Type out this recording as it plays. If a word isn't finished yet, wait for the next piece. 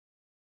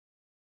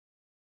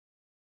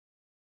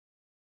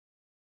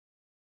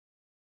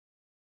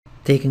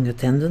Taking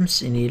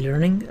attendance in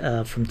e-learning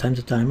from time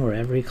to time, or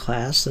every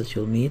class that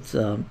you'll meet,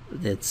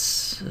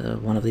 it's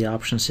one of the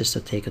options is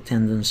to take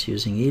attendance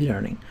using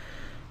e-learning.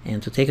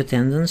 And to take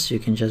attendance, you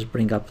can just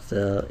bring up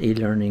the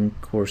e-learning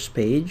course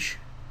page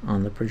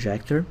on the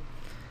projector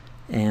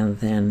and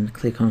then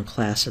click on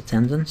class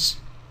attendance,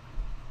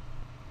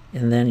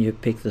 and then you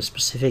pick the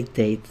specific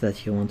date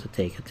that you want to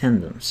take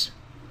attendance.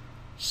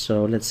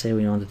 So let's say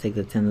we want to take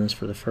the attendance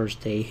for the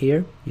first day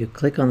here. You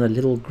click on the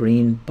little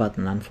green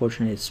button.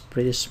 Unfortunately, it's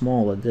pretty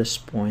small at this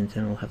point,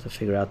 and we'll have to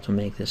figure out to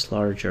make this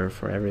larger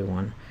for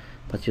everyone.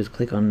 But you'd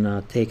click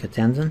on take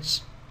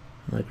attendance,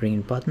 on the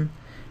green button.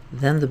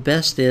 Then the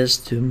best is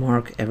to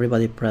mark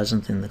everybody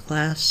present in the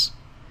class,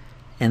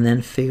 and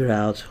then figure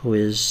out who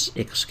is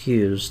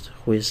excused,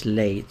 who is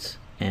late,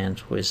 and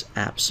who is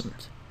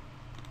absent.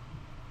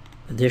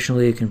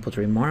 Additionally, you can put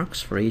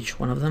remarks for each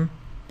one of them,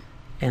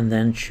 and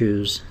then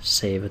choose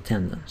Save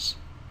Attendance.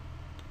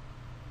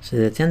 So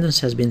the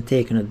attendance has been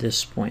taken at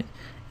this point.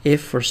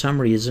 If for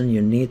some reason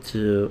you need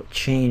to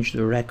change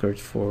the record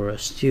for a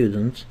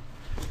student,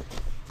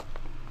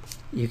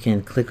 you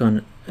can click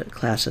on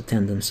Class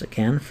Attendance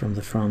again from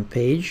the front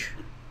page.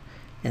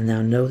 And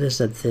now notice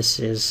that this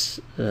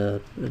is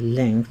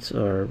linked,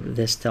 or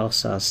this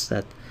tells us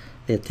that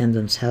the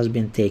attendance has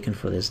been taken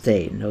for this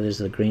day. Notice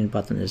the green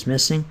button is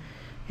missing,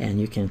 and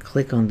you can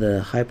click on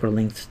the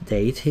hyperlinked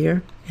date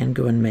here and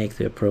go and make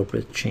the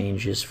appropriate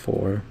changes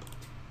for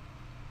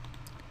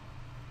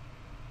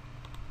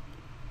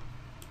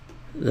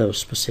those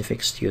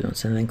specific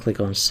students, and then click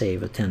on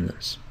Save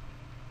Attendance.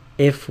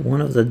 If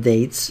one of the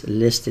dates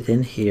listed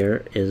in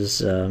here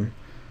is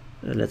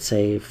let's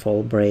say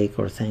fall break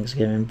or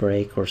Thanksgiving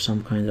break or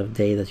some kind of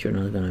day that you're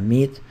not going to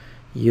meet,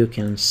 you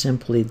can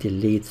simply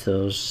delete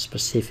those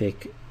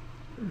specific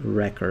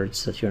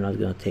records that you're not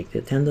going to take the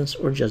attendance,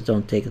 or just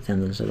don't take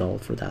attendance at all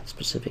for that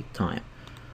specific time.